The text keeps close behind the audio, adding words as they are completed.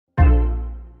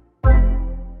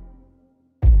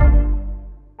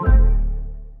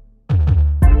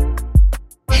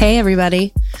Hey,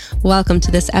 everybody. Welcome to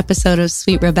this episode of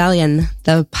Sweet Rebellion,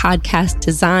 the podcast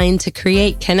designed to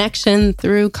create connection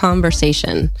through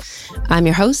conversation. I'm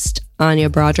your host, Anya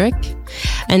Broderick,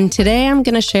 and today I'm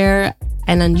going to share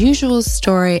an unusual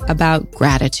story about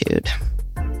gratitude.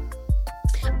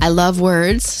 I love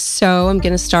words, so I'm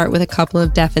going to start with a couple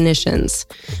of definitions.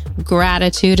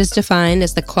 Gratitude is defined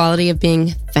as the quality of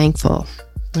being thankful.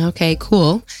 Okay,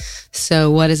 cool.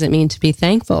 So what does it mean to be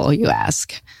thankful, you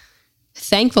ask?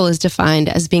 Thankful is defined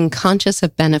as being conscious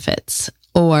of benefits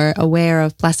or aware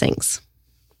of blessings.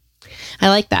 I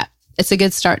like that. It's a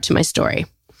good start to my story,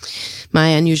 my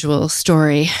unusual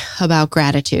story about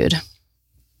gratitude.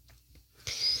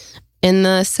 In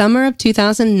the summer of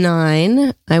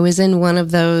 2009, I was in one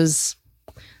of those,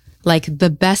 like,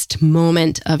 the best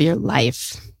moment of your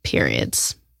life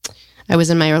periods. I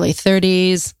was in my early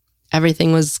 30s.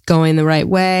 Everything was going the right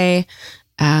way.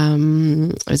 I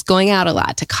was going out a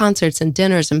lot to concerts and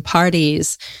dinners and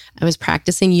parties. I was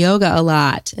practicing yoga a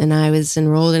lot, and I was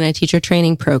enrolled in a teacher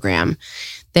training program.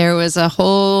 There was a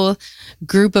whole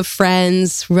group of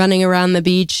friends running around the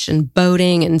beach and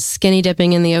boating and skinny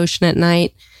dipping in the ocean at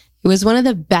night. It was one of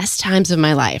the best times of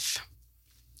my life.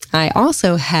 I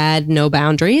also had no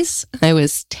boundaries. I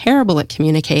was terrible at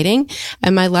communicating,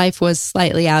 and my life was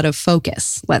slightly out of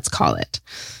focus, let's call it.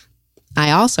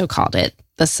 I also called it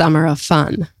the summer of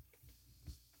fun.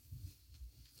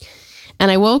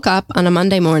 And I woke up on a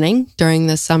Monday morning during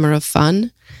the summer of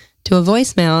fun to a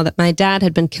voicemail that my dad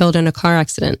had been killed in a car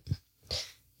accident.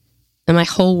 And my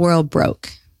whole world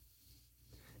broke.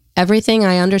 Everything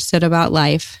I understood about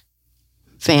life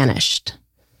vanished.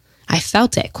 I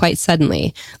felt it quite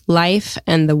suddenly. Life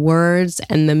and the words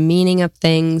and the meaning of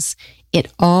things,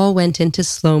 it all went into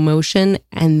slow motion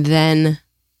and then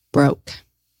broke.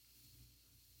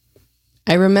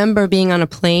 I remember being on a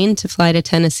plane to fly to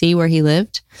Tennessee where he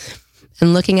lived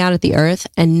and looking out at the earth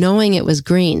and knowing it was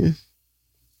green.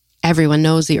 Everyone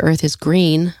knows the earth is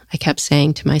green, I kept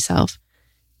saying to myself,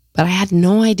 but I had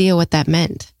no idea what that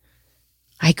meant.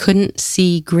 I couldn't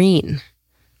see green.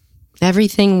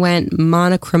 Everything went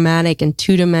monochromatic and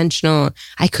two-dimensional.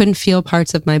 I couldn't feel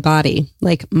parts of my body,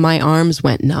 like my arms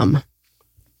went numb.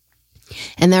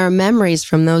 And there are memories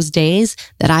from those days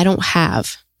that I don't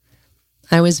have.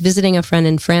 I was visiting a friend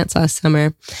in France last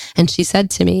summer, and she said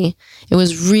to me, "It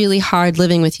was really hard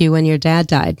living with you when your dad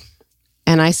died."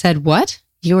 And I said, "What?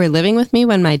 You were living with me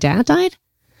when my dad died?"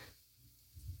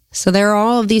 So there are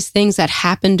all of these things that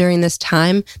happened during this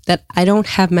time that I don't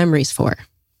have memories for.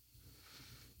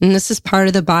 And this is part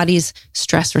of the body's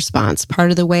stress response, part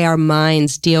of the way our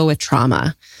minds deal with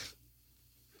trauma.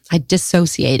 I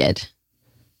dissociated.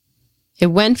 It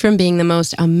went from being the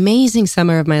most amazing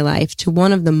summer of my life to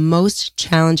one of the most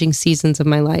challenging seasons of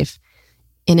my life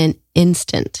in an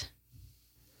instant.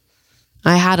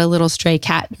 I had a little stray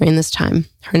cat during this time.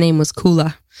 Her name was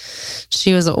Kula.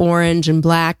 She was orange and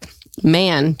black.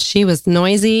 Man, she was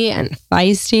noisy and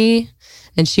feisty,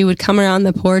 and she would come around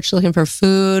the porch looking for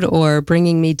food or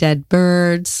bringing me dead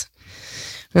birds.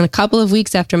 And a couple of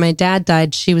weeks after my dad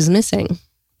died, she was missing.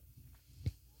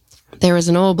 There was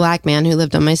an old black man who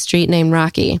lived on my street named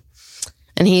Rocky,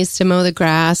 and he used to mow the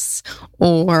grass,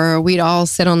 or we'd all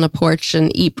sit on the porch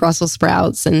and eat Brussels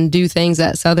sprouts and do things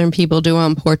that Southern people do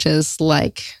on porches,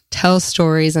 like tell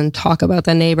stories and talk about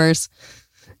the neighbors.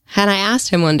 And I asked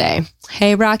him one day,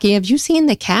 "Hey, Rocky, have you seen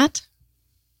the cat?"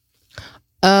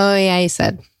 "Oh, yeah," he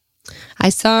said. "I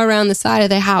saw her around the side of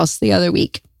the house the other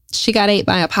week. She got ate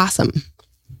by a possum."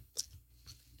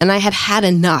 And I had had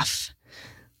enough.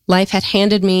 Life had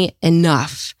handed me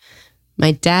enough.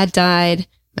 My dad died.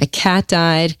 My cat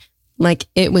died. Like,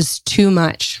 it was too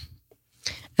much.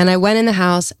 And I went in the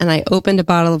house and I opened a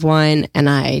bottle of wine and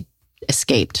I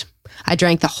escaped. I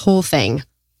drank the whole thing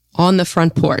on the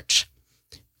front porch,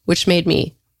 which made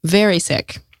me very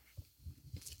sick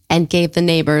and gave the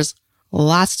neighbors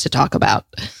lots to talk about.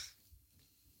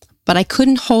 But I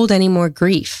couldn't hold any more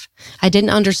grief. I didn't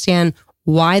understand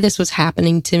why this was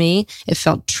happening to me. It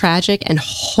felt tragic and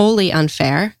wholly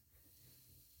unfair.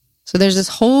 So there's this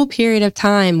whole period of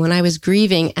time when I was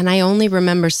grieving and I only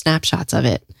remember snapshots of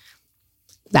it.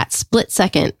 That split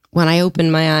second when I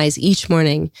opened my eyes each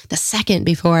morning, the second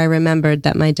before I remembered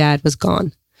that my dad was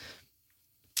gone.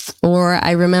 Or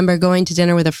I remember going to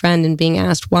dinner with a friend and being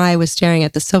asked why I was staring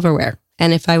at the silverware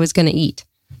and if I was going to eat.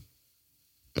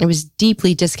 I was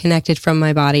deeply disconnected from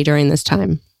my body during this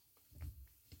time.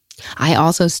 I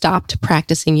also stopped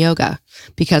practicing yoga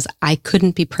because I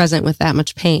couldn't be present with that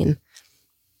much pain.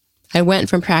 I went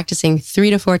from practicing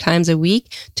 3 to 4 times a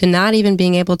week to not even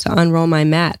being able to unroll my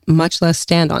mat, much less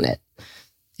stand on it.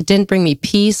 It didn't bring me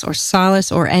peace or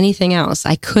solace or anything else.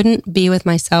 I couldn't be with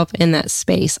myself in that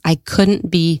space. I couldn't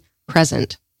be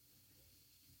present.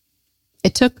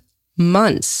 It took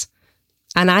months,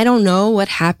 and I don't know what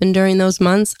happened during those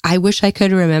months. I wish I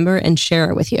could remember and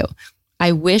share it with you.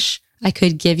 I wish I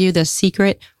could give you the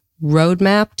secret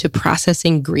roadmap to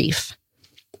processing grief,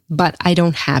 but I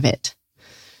don't have it.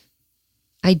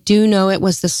 I do know it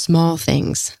was the small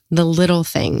things, the little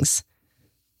things,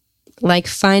 like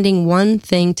finding one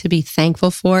thing to be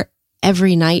thankful for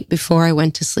every night before I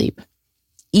went to sleep,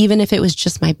 even if it was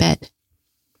just my bed.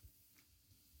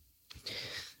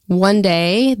 One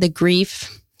day, the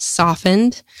grief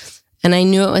softened, and I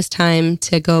knew it was time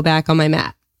to go back on my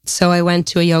mat. So I went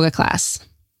to a yoga class.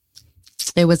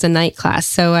 It was a night class.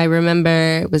 So I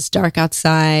remember it was dark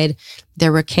outside.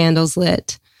 There were candles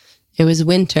lit. It was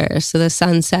winter, so the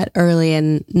sun set early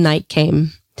and night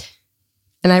came.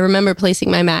 And I remember placing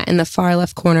my mat in the far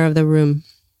left corner of the room.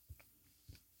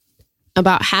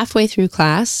 About halfway through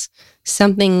class,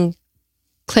 something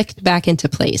clicked back into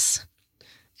place.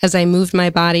 As I moved my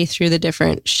body through the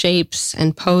different shapes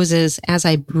and poses, as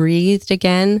I breathed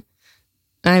again,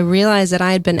 I realized that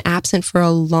I had been absent for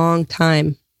a long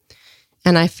time.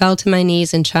 And I fell to my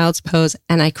knees in child's pose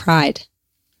and I cried.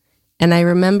 And I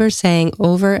remember saying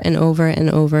over and over and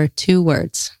over 2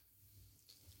 words.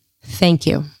 Thank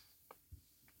you.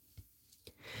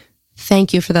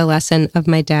 Thank you for the lesson of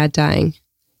my dad dying.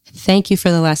 Thank you for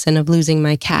the lesson of losing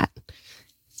my cat.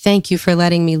 Thank you for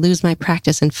letting me lose my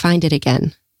practice and find it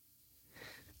again.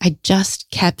 I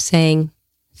just kept saying,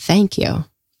 thank you.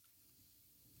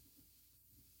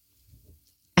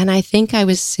 And I think I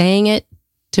was saying it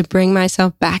to bring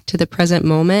myself back to the present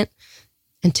moment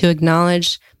and to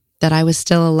acknowledge that I was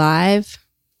still alive,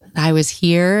 that I was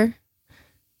here.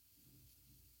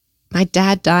 My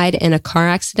dad died in a car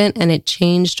accident and it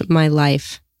changed my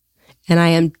life. And I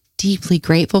am deeply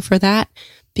grateful for that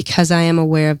because I am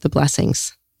aware of the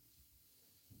blessings.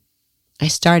 I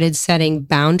started setting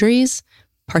boundaries,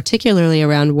 particularly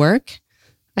around work.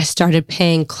 I started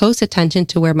paying close attention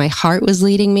to where my heart was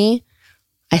leading me.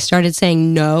 I started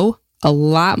saying no a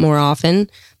lot more often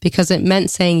because it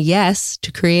meant saying yes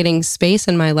to creating space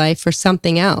in my life for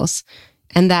something else.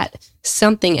 And that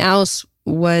something else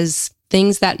was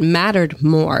things that mattered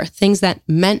more, things that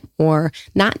meant more,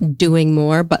 not doing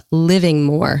more, but living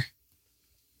more.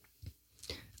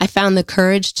 I found the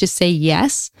courage to say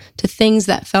yes to things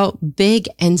that felt big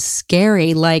and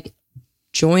scary, like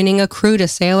joining a crew to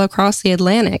sail across the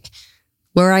Atlantic,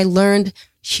 where I learned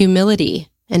humility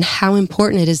and how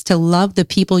important it is to love the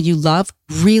people you love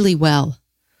really well.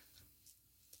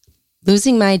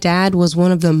 Losing my dad was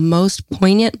one of the most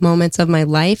poignant moments of my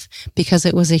life because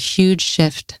it was a huge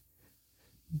shift.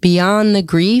 Beyond the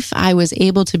grief, I was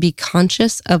able to be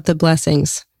conscious of the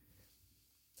blessings.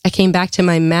 I came back to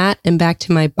my mat and back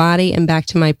to my body and back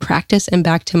to my practice and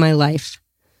back to my life.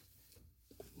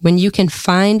 When you can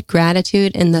find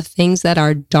gratitude in the things that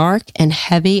are dark and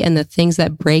heavy and the things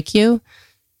that break you,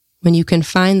 when you can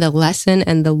find the lesson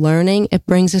and the learning, it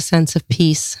brings a sense of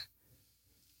peace.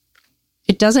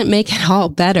 It doesn't make it all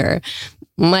better.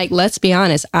 Like, let's be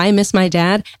honest, I miss my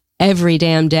dad every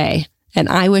damn day, and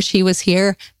I wish he was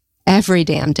here every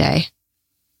damn day.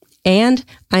 And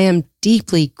I am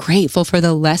deeply grateful for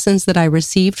the lessons that I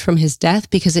received from his death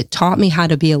because it taught me how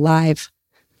to be alive.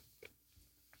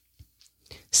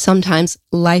 Sometimes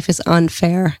life is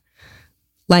unfair.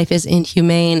 Life is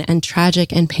inhumane and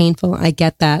tragic and painful. I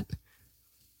get that.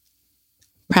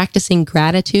 Practicing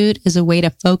gratitude is a way to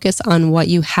focus on what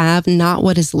you have, not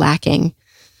what is lacking.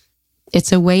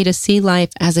 It's a way to see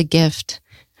life as a gift.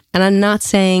 And I'm not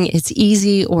saying it's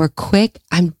easy or quick.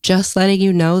 I'm just letting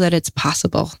you know that it's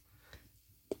possible.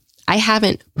 I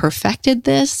haven't perfected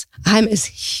this. I'm as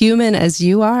human as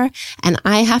you are, and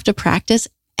I have to practice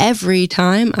every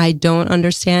time I don't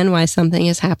understand why something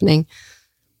is happening.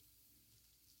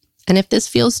 And if this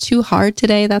feels too hard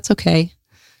today, that's okay.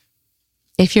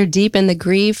 If you're deep in the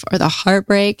grief or the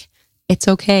heartbreak, it's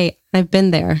okay. I've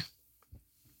been there.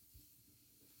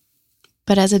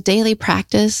 But as a daily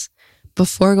practice,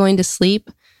 before going to sleep,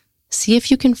 see if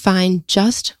you can find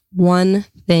just one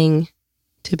thing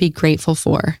to be grateful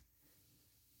for.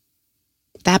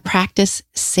 That practice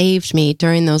saved me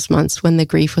during those months when the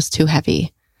grief was too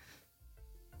heavy.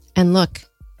 And look,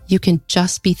 you can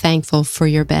just be thankful for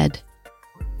your bed.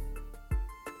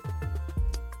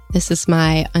 This is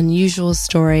my unusual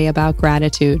story about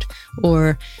gratitude,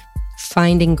 or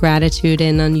finding gratitude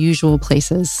in unusual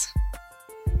places.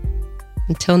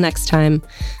 Until next time,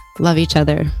 love each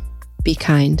other. Be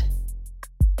kind.